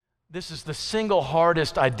This is the single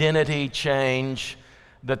hardest identity change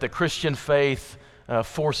that the Christian faith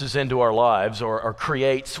forces into our lives or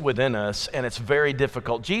creates within us, and it's very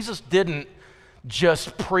difficult. Jesus didn't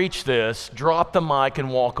just preach this, drop the mic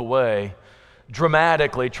and walk away,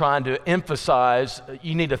 dramatically trying to emphasize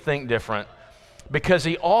you need to think different, because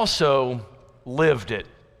he also lived it.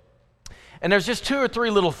 And there's just 2 or 3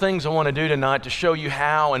 little things I want to do tonight to show you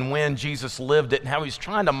how and when Jesus lived it and how he's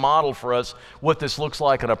trying to model for us what this looks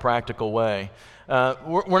like in a practical way.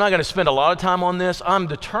 We're not going to spend a lot of time on this. I'm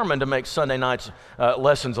determined to make Sunday night's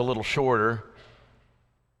lessons a little shorter.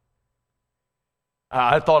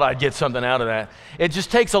 I thought I'd get something out of that. It just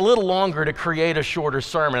takes a little longer to create a shorter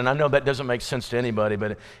sermon, and I know that doesn't make sense to anybody,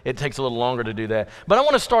 but it takes a little longer to do that. But I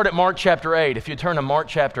want to start at Mark chapter 8. If you turn to Mark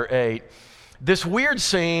chapter 8, this weird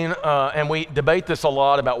scene, and we debate this a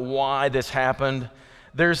lot about why this happened.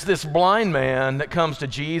 There's this blind man that comes to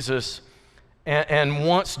Jesus and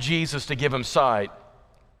wants Jesus to give him sight.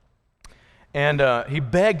 And he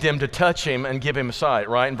begged him to touch him and give him sight,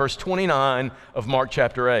 right? In verse 29 of Mark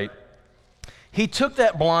chapter 8. He took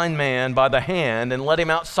that blind man by the hand and led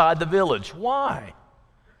him outside the village. Why?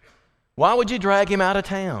 Why would you drag him out of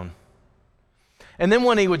town? And then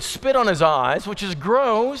when he would spit on his eyes, which is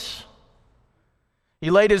gross, he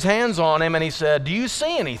laid his hands on him and he said, "Do you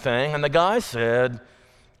see anything?" And the guy said,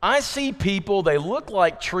 "I see people, they look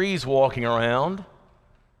like trees walking around."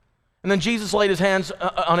 And then Jesus laid his hands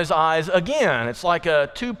on his eyes again. It's like a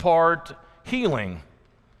 2-part healing.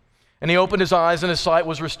 And he opened his eyes and his sight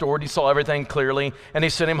was restored. He saw everything clearly, and he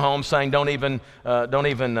sent him home saying, don't even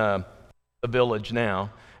the village now.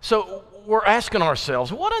 So we're asking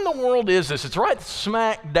ourselves, what in the world is this? It's right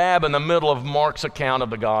smack dab in the middle of Mark's account of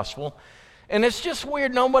the gospel. And it's just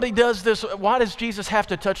weird. Nobody does this. Why does Jesus have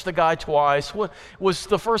to touch the guy twice? What, was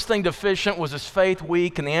the first thing deficient? Was his faith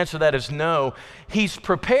weak? And the answer to that is no. He's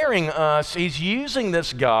preparing us. He's using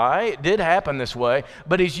this guy. It did happen this way,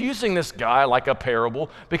 but he's using this guy like a parable,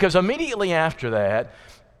 because immediately after that,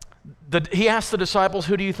 he asked the disciples,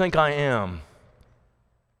 "Who do you think I am?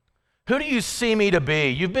 Who do you see me to be?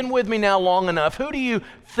 You've been with me now long enough. Who do you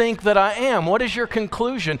think that I am? What is your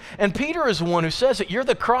conclusion?" And Peter is the one who says it. You're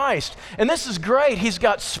the Christ. And this is great. He's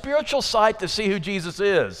got spiritual sight to see who Jesus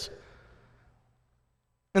is.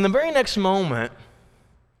 In the very next moment,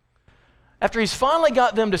 after he's finally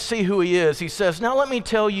got them to see who he is, he says, "Now let me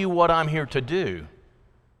tell you what I'm here to do."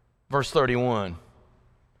 Verse 31.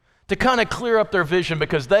 To kind of clear up their vision,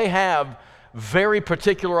 because they have very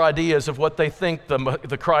particular ideas of what they think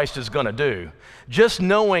the Christ is going to do. Just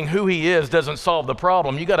knowing who he is doesn't solve the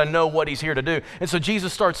problem. You got to know what he's here to do. And so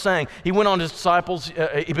Jesus starts saying, he went on to his disciples,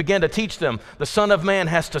 he began to teach them, the Son of Man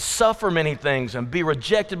has to suffer many things and be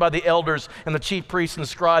rejected by the elders and the chief priests and the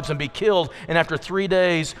scribes and be killed, and after 3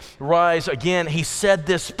 days rise again. He said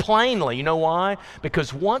this plainly. You know why?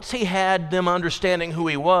 Because once he had them understanding who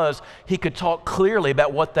he was, he could talk clearly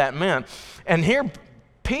about what that meant. And here,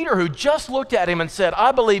 Peter, who just looked at him and said,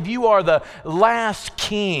 "I believe you are the last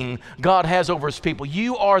king God has over his people.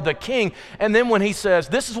 You are the king." And then when he says,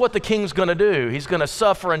 this is what the king's going to do. He's going to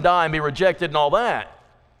suffer and die and be rejected and all that.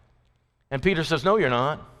 And Peter says, "No, you're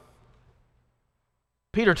not."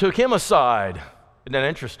 Peter took him aside. Isn't that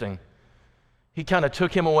interesting? He kind of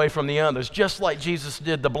took him away from the others, just like Jesus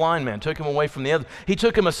did the blind man, took him away from the others. He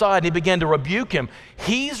took him aside and he began to rebuke him.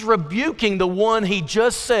 He's rebuking the one he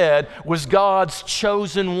just said was God's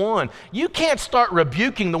chosen one. You can't start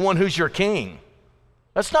rebuking the one who's your king.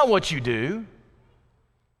 That's not what you do.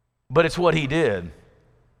 But it's what he did.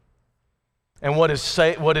 And what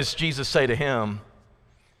does Jesus say to him?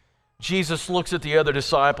 Jesus looks at the other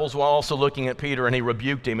disciples while also looking at Peter, and he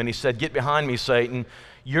rebuked him, and he said, "Get behind me, Satan.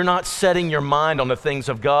 You're not setting your mind on the things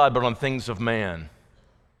of God, but on things of man."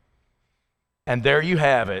 And there you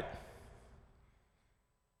have it.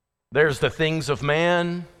 There's the things of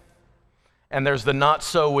man, and there's the not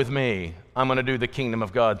so with me. I'm going to do the kingdom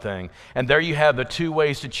of God thing. And there you have the 2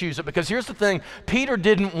 ways to choose it. Because here's the thing, Peter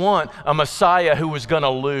didn't want a Messiah who was going to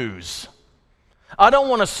lose. I don't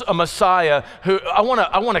want a Messiah I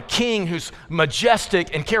want a king who's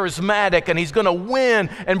majestic and charismatic, and he's going to win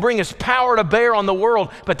and bring his power to bear on the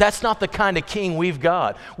world. But that's not the kind of king we've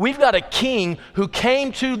got. We've got a king who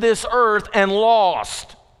came to this earth and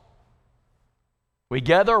lost. We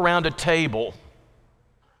gather around a table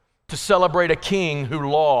to celebrate a king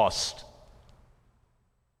who lost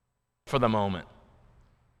for the moment.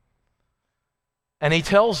 And he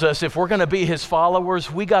tells us if we're going to be his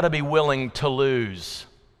followers, we got to be willing to lose.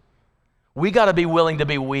 We got to be willing to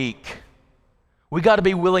be weak. We got to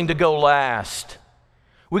be willing to go last.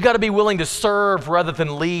 We got to be willing to serve rather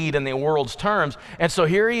than lead in the world's terms. And so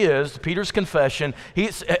here he is, Peter's confession.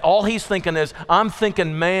 All he's thinking is, I'm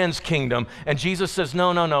thinking man's kingdom. And Jesus says,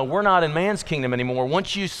 no, we're not in man's kingdom anymore.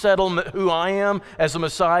 Once you settle who I am as a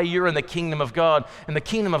Messiah, you're in the kingdom of God. And the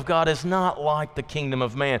kingdom of God is not like the kingdom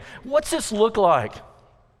of man. What's this look like?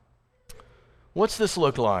 What's this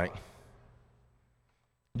look like?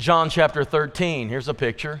 John chapter 13, here's a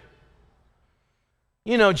picture.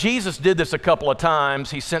 You know, Jesus did this a couple of times.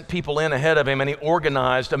 He sent people in ahead of him and he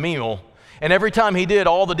organized a meal. And every time he did,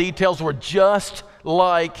 all the details were just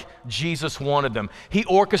like Jesus wanted them. He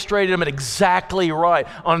orchestrated them exactly right.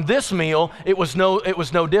 On this meal, it was no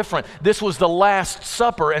different. This was the Last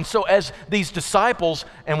Supper. And so as these disciples,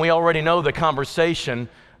 and we already know the conversation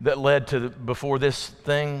that led to before this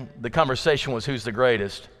thing, the conversation was who's the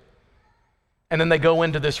greatest. And then they go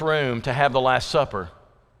into this room to have the Last Supper.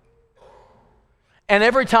 And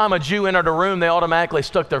every time a Jew entered a room, they automatically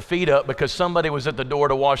stuck their feet up because somebody was at the door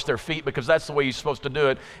to wash their feet, because that's the way you're supposed to do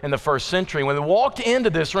it in the first century. When they walked into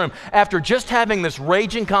this room, after just having this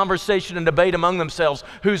raging conversation and debate among themselves,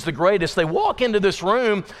 who's the greatest, they walk into this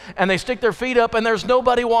room and they stick their feet up and there's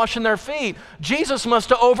nobody washing their feet. Jesus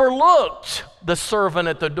must have overlooked the servant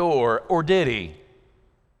at the door, or did he?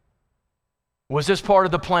 Was this part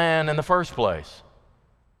of the plan in the first place?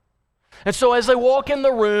 And so as they walk in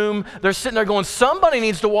the room, they're sitting there going, somebody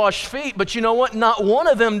needs to wash feet. But you know what? Not one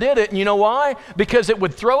of them did it. And you know why? Because it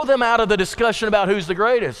would throw them out of the discussion about who's the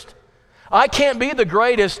greatest. I can't be the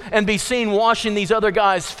greatest and be seen washing these other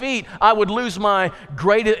guys' feet. I would lose my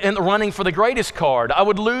running for the greatest card. I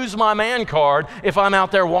would lose my man card if I'm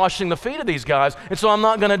out there washing the feet of these guys. And so I'm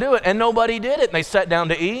not going to do it. And nobody did it. And they sat down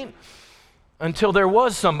to eat until there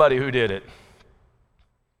was somebody who did it.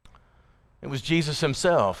 It was Jesus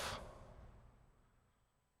himself.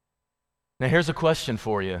 Now, here's a question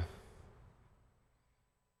for you.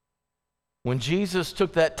 When Jesus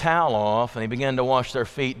took that towel off and he began to wash their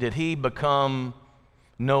feet, did he become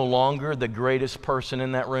no longer the greatest person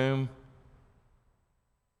in that room?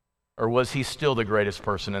 Or was he still the greatest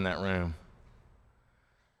person in that room?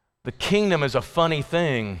 The kingdom is a funny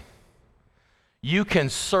thing. You can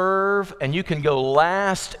serve and you can go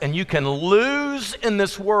last and you can lose in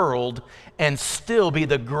this world and still be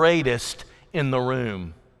the greatest in the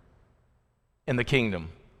room. In the kingdom.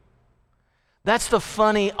 That's the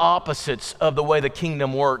funny opposites of the way the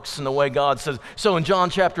kingdom works and the way God says. So in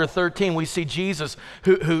John chapter 13, we see Jesus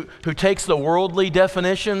who takes the worldly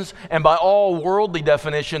definitions, and by all worldly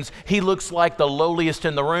definitions, he looks like the lowliest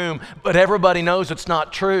in the room, but everybody knows it's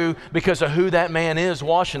not true because of who that man is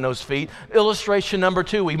washing those feet. Illustration number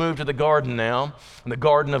 2, we move to the garden now, in the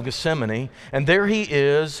Garden of Gethsemane, and there he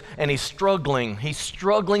is, and he's struggling. He's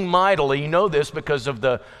struggling mightily. You know this because of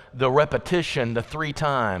the repetition, the 3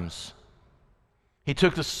 times. He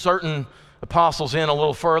took the certain apostles in a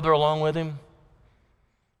little further along with him.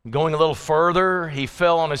 Going a little further, he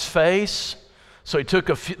fell on his face. So he took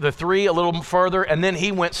the 3 a little further, and then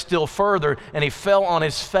he went still further, and he fell on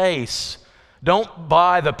his face. Don't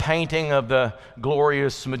buy the painting of the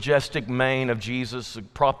glorious, majestic mane of Jesus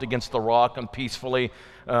propped against the rock and peacefully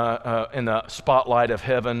in the spotlight of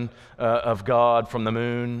heaven, of God from the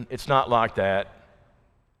moon. It's not like that.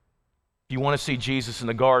 If you want to see Jesus in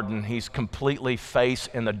the garden, he's completely face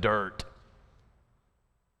in the dirt.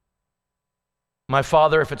 My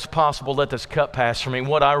Father, if it's possible, let this cup pass from me.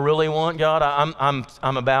 What I really want, God,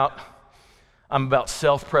 I'm about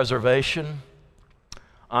self-preservation.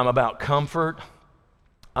 I'm about comfort.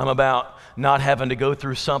 I'm about not having to go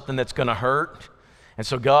through something that's going to hurt. And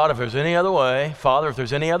so, God, if there's any other way, Father, if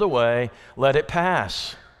there's any other way, let it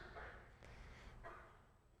pass.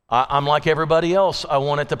 I'm like everybody else. I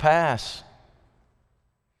want it to pass.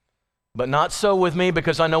 But not so with me,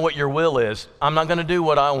 because I know what your will is. I'm not going to do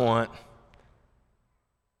what I want.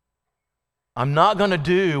 I'm not going to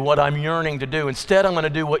do what I'm yearning to do. Instead, I'm going to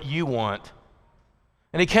do what you want.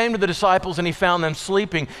 And he came to the disciples and he found them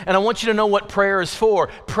sleeping. And I want you to know what prayer is for.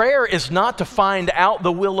 Prayer is not to find out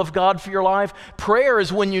the will of God for your life. Prayer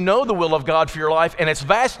is when you know the will of God for your life and it's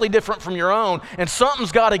vastly different from your own and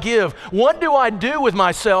something's got to give. What do I do with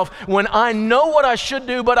myself when I know what I should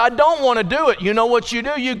do but I don't want to do it? You know what you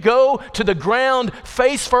do? You go to the ground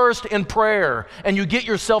face first in prayer and you get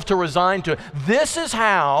yourself to resign to it. This is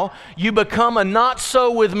how you become a not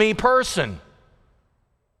so with me person.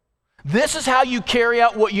 This is how you carry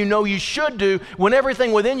out what you know you should do when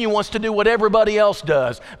everything within you wants to do what everybody else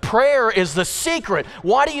does. Prayer is the secret.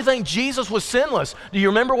 Why do you think Jesus was sinless? Do you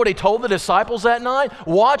remember what he told the disciples that night?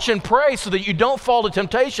 Watch and pray so that you don't fall to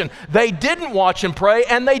temptation. They didn't watch and pray,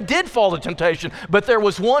 and they did fall to temptation. But there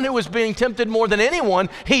was one who was being tempted more than anyone.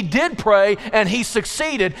 He did pray, and he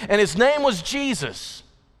succeeded, and his name was Jesus.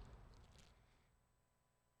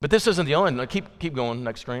 But this isn't the only. Keep going,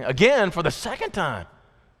 next screen. Again, for the second time.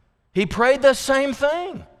 He prayed the same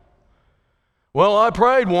thing. Well, I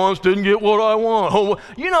prayed once, didn't get what I want. Oh,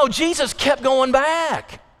 you know, Jesus kept going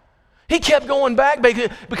back. He kept going back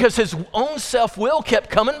because his own self-will kept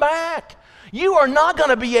coming back. You are not going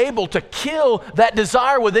to be able to kill that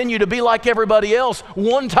desire within you to be like everybody else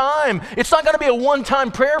one time. It's not going to be a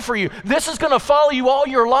one-time prayer for you. This is going to follow you all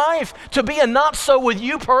your life. To be a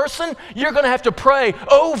not-so-with-you person, you're going to have to pray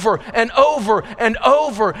over and over and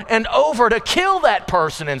over and over to kill that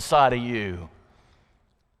person inside of you.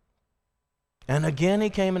 And again, he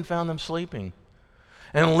came and found them sleeping.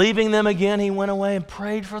 And leaving them again, he went away and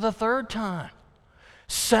prayed for the third time.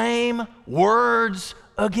 Same words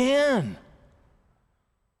again.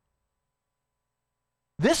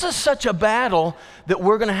 This is such a battle that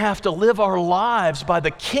we're going to have to live our lives by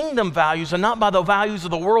the kingdom values and not by the values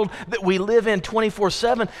of the world that we live in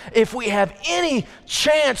 24/7. If we have any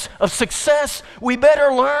chance of success, we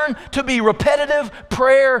better learn to be repetitive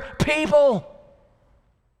prayer people.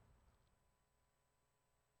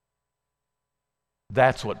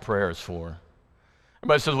 That's what prayer is for.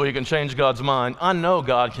 Everybody says, well, you can change God's mind. I know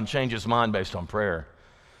God can change his mind based on prayer.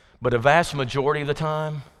 But a vast majority of the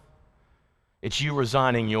time, it's you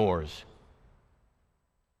resigning yours.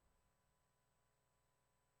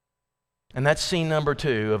 And that's scene number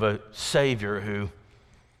 2 of a Savior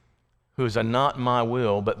who is a not my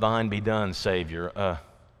will, but thine be done Savior.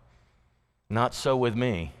 Not so with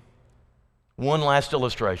me. One last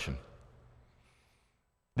illustration.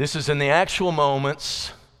 This is in the actual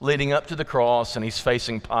moments leading up to the cross, and he's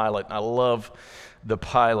facing Pilate. I love the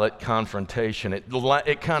Pilate confrontation.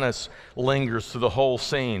 It kind of lingers through the whole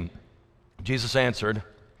scene. Jesus answered,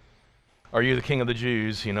 are you the king of the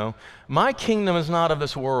Jews? You know, my kingdom is not of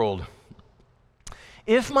this world.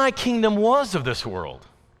 If my kingdom was of this world,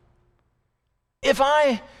 if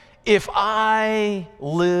I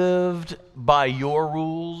lived by your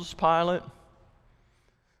rules, Pilate,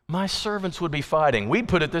 my servants would be fighting. We'd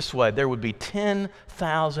put it this way, there would be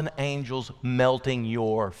 10,000 angels melting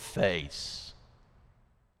your face.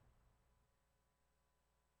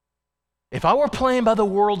 If I were playing by the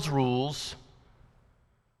world's rules,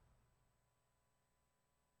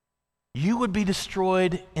 you would be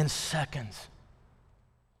destroyed in seconds.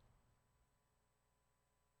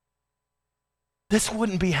 This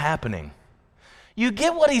wouldn't be happening. You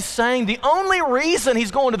get what he's saying? The only reason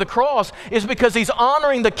he's going to the cross is because he's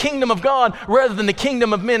honoring the kingdom of God rather than the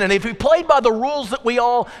kingdom of men. And if he played by the rules that we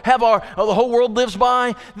all have, the whole world lives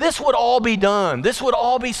by, this would all be done. This would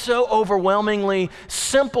all be so overwhelmingly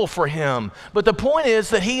simple for him. But the point is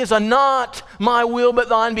that he is a not my will but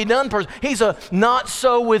thine be done person. He's a not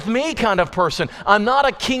so with me kind of person. I'm not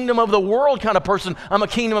a kingdom of the world kind of person. I'm a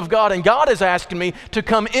kingdom of God. And God is asking me to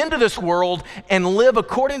come into this world and live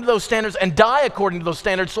according to those standards and die according to those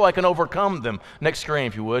standards so I can overcome them. Next screen,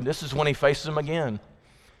 if you would. This is when he faces them again.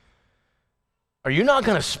 Are you not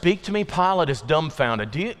going to speak to me? Pilate is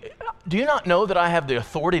dumbfounded. Do you not know that I have the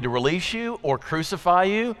authority to release you or crucify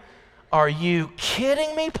you? Are you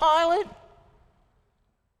kidding me, Pilate?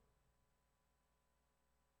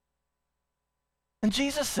 And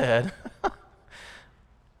Jesus said,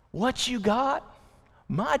 what you got,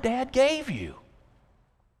 my dad gave you.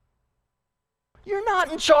 You're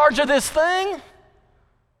not in charge of this thing.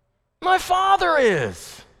 My Father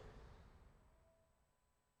is.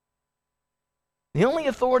 The only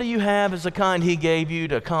authority you have is the kind he gave you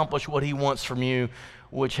to accomplish what he wants from you,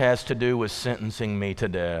 which has to do with sentencing me to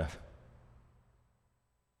death.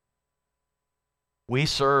 We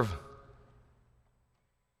serve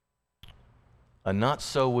a not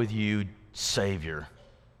so with you Savior.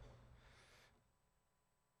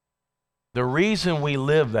 The reason we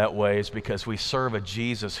live that way is because we serve a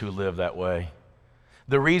Jesus who lived that way.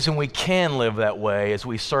 The reason we can live that way is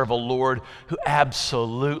we serve a Lord who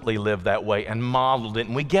absolutely lived that way and modeled it.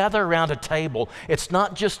 And we gather around a table. It's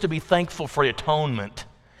not just to be thankful for atonement.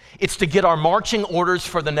 It's to get our marching orders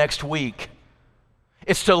for the next week.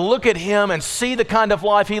 It's to look at him and see the kind of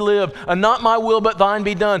life he lived, a not my will but thine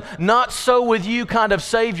be done, not so with you kind of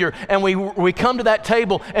Savior. And we come to that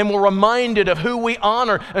table and we're reminded of who we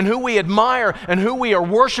honor and who we admire and who we are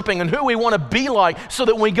worshiping and who we want to be like, so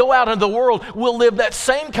that when we go out into the world, we'll live that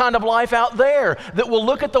same kind of life out there, that we'll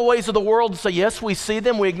look at the ways of the world and say, yes, we see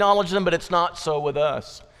them, we acknowledge them, but it's not so with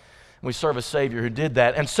us. We serve a Savior who did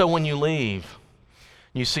that. And so when you leave,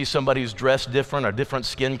 you see somebody who's dressed different, a different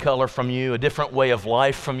skin color from you, a different way of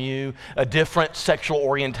life from you, a different sexual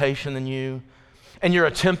orientation than you, and you're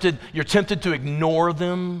tempted to ignore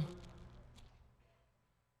them,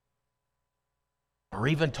 or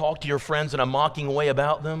even talk to your friends in a mocking way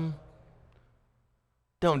about them.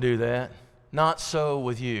 Don't do that. Not so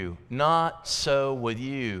with you. Not so with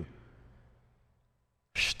you.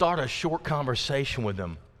 Start a short conversation with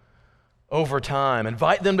them. Over time,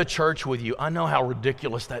 invite them to church with you. I know how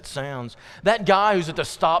ridiculous that sounds. That guy who's at the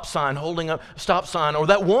stop sign, or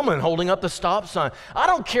that woman holding up the stop sign. I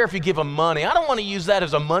don't care if you give them money. I don't want to use that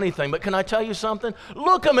as a money thing, but can I tell you something?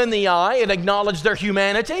 Look them in the eye and acknowledge their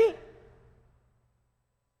humanity.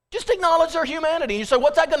 Just acknowledge their humanity. You say,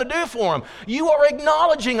 what's that going to do for them? You are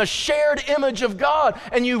acknowledging a shared image of God,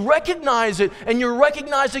 and you recognize it, and you're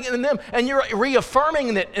recognizing it in them, and you're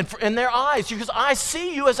reaffirming it in their eyes, because I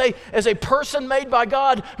see you as a person made by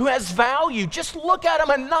God who has value. Just look at them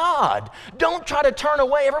and nod. Don't try to turn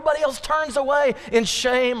away. Everybody else turns away in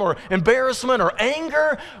shame or embarrassment or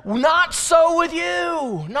anger. Not so with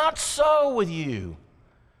you. Not so with you.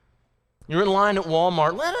 You're in line at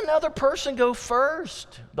Walmart. Let another person go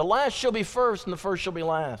first. The last shall be first, and the first shall be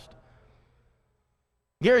last.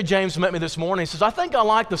 Gary James met me this morning. He says, I think I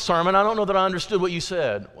like the sermon. I don't know that I understood what you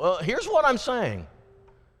said. Well, here's what I'm saying.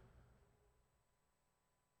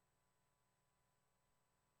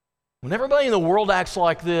 When everybody in the world acts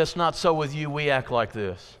like this, not so with you, we act like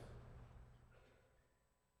this.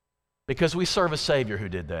 Because we serve a Savior who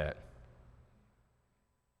did that.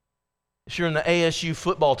 If you're in the ASU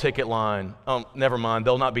football ticket line, oh, never mind,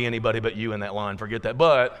 there'll not be anybody but you in that line, forget that.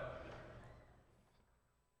 But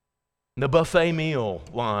the buffet meal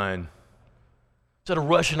line, instead of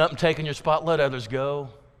rushing up and taking your spot, let others go.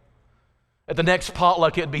 At the next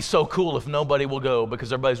potluck, it'd be so cool if nobody will go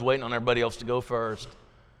because everybody's waiting on everybody else to go first.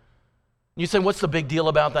 You say, what's the big deal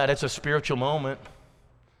about that? It's a spiritual moment.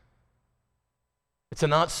 It's a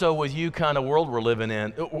not so with you kind of world we're living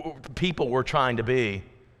in, people we're trying to be.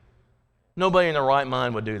 Nobody in their right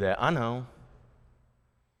mind would do that. I know.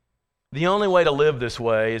 The only way to live this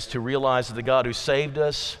way is to realize that the God who saved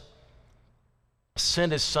us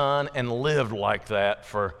sent his Son and lived like that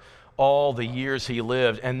for all the years he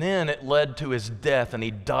lived. And then it led to his death, and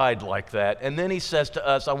he died like that. And then he says to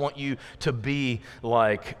us, I want you to be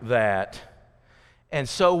like that. And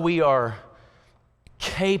so we are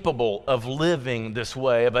capable of living this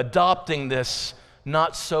way, of adopting this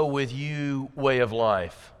not so with you way of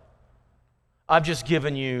life. I've just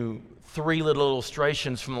given you 3 little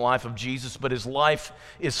illustrations from the life of Jesus, but his life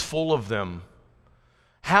is full of them.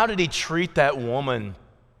 How did he treat that woman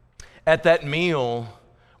at that meal,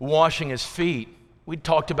 washing his feet? We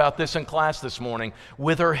talked about this in class this morning,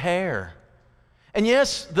 with her hair. And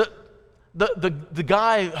yes, the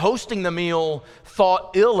guy hosting the meal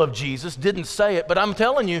thought ill of Jesus, didn't say it, but I'm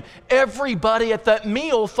telling you, everybody at that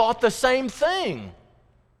meal thought the same thing.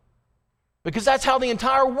 Because that's how the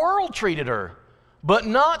entire world treated her. But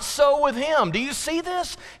not so with him. Do you see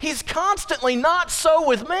this? He's constantly not so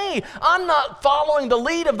with me. I'm not following the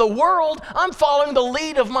lead of the world. I'm following the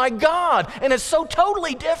lead of my God. And it's so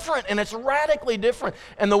totally different, and it's radically different.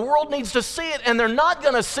 And the world needs to see it, and they're not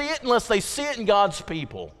going to see it unless they see it in God's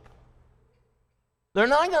people. They're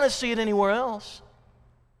not going to see it anywhere else.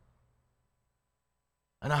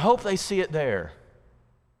 And I hope they see it there.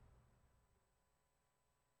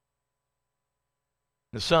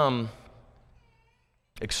 Some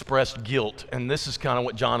expressed guilt, and this is kind of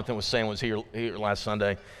what Jonathan was saying was here last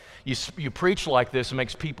Sunday. You preach like this, it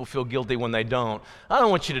makes people feel guilty when they don't. I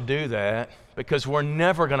don't want you to do that, because we're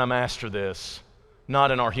never going to master this,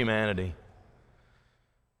 not in our humanity.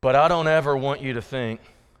 But I don't ever want you to think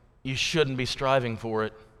you shouldn't be striving for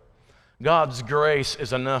it. God's grace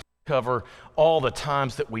is enough to cover all the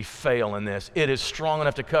times that we fail in this. It is strong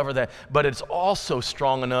enough to cover that, but it's also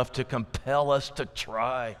strong enough to compel us to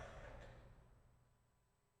try.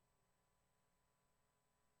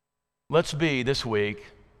 Let's be, this week,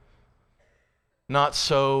 not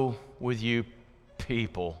so with you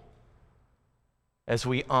people, as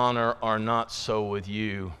we honor our not so with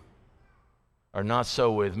you, or not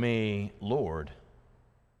so with me, Lord.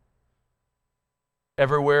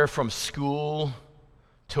 Everywhere from school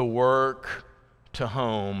to work to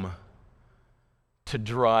home to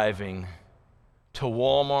driving, to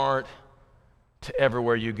Walmart, to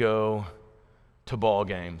everywhere you go, to ball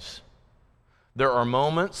games. There are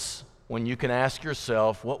moments when you can ask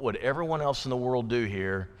yourself, what would everyone else in the world do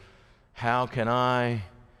here? How can I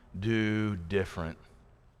do different?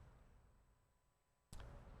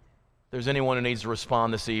 If there's anyone who needs to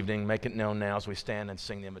respond this evening, make it known now as we stand and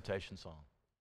sing the invitation song.